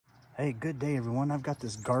Hey, good day everyone. I've got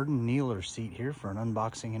this garden kneeler seat here for an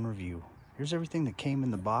unboxing and review. Here's everything that came in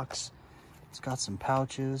the box. It's got some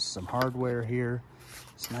pouches, some hardware here.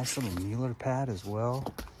 It's a nice little kneeler pad as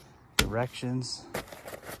well. Directions.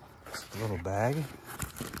 It's a little bag.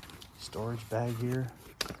 Storage bag here.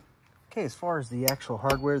 Okay, as far as the actual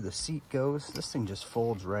hardware, the seat goes, this thing just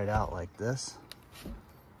folds right out like this.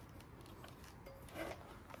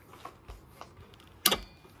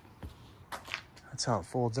 That's how it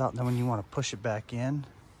folds out. And then when you want to push it back in,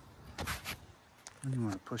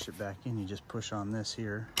 you just push on this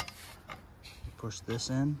here. You push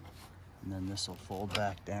this in, and then this will fold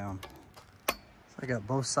back down. So I got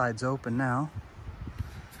both sides open now.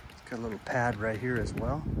 It's got a little pad right here as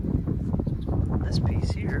well. This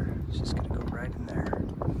piece here is just going to go right in there.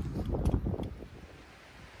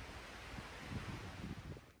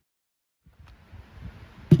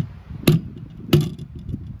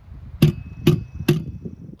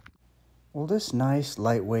 Well, this nice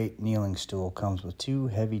lightweight kneeling stool comes with two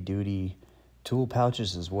heavy-duty tool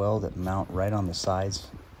pouches as well that mount right on the sides.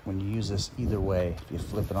 When you use this either way, if you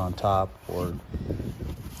flip it on top or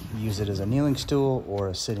use it as a kneeling stool or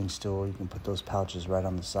a sitting stool, you can put those pouches right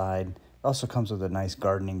on the side. It also comes with a nice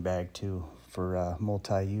gardening bag too for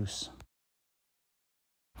multi-use.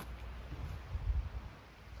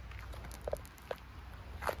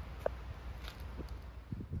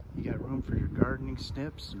 You got room for your gardening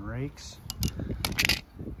snips and rakes.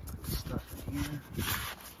 Put the stuff in here,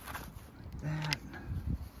 like that.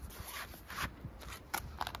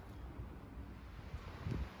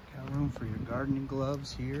 Got room for your gardening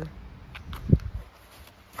gloves here.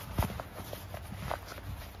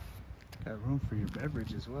 Got room for your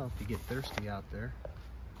beverage as well if you get thirsty out there.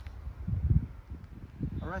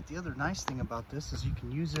 All right, the other nice thing about this is you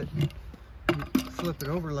can use it, you flip it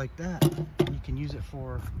over like that. You can use it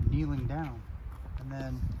for kneeling down. And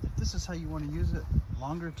then if this is how you want to use it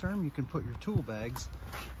longer term, you can put your tool bags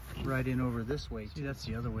right in over this way. See, that's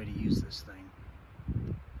the other way to use this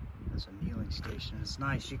thing. As a kneeling station. It's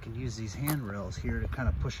nice. You can use these handrails here to kind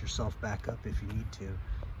of push yourself back up if you need to.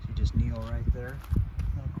 So you just kneel right there.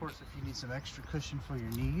 And of course, if you need some extra cushion for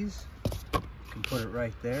your knees, you can put it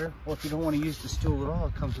right there. Or if you don't want to use the stool at all,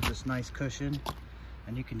 it comes with this nice cushion,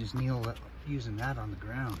 and you can just kneel using that on the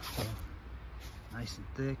ground. So nice and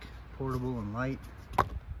thick, portable and light.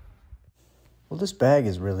 Well, this bag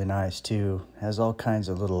is really nice too. It has all kinds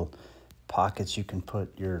of little pockets you can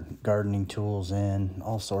put your gardening tools in,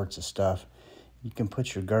 all sorts of stuff. You can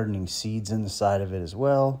put your gardening seeds in the side of it as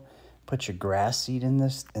well. Put your grass seed in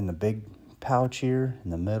the big pouch here in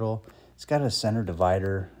the middle. It's got a center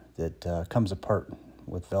divider that comes apart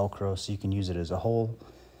with Velcro, so you can use it as a whole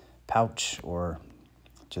pouch or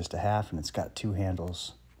just a half, and it's got two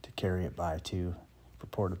handles to carry it by too for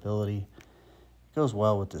portability. It goes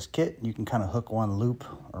well with this kit. You can kind of hook one loop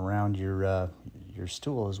around your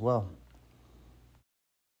stool as well.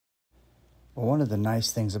 Well, one of the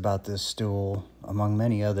nice things about this stool, among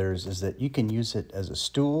many others, is that you can use it as a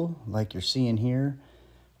stool like you're seeing here,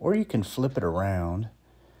 or you can flip it around,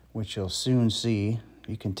 which you'll soon see.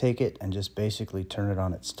 You can take it and just basically turn it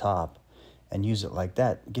on its top and use it like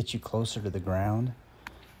that. Get you closer to the ground,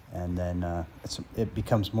 and then it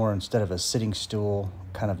becomes more, instead of a sitting stool,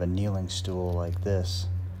 kind of a kneeling stool like this,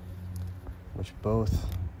 which both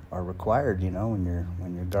are required, you know, when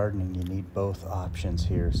you're gardening. You need both options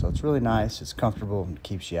here. So it's really nice, it's comfortable, and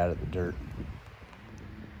keeps you out of the dirt.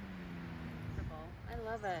 I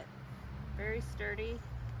love it. Very sturdy.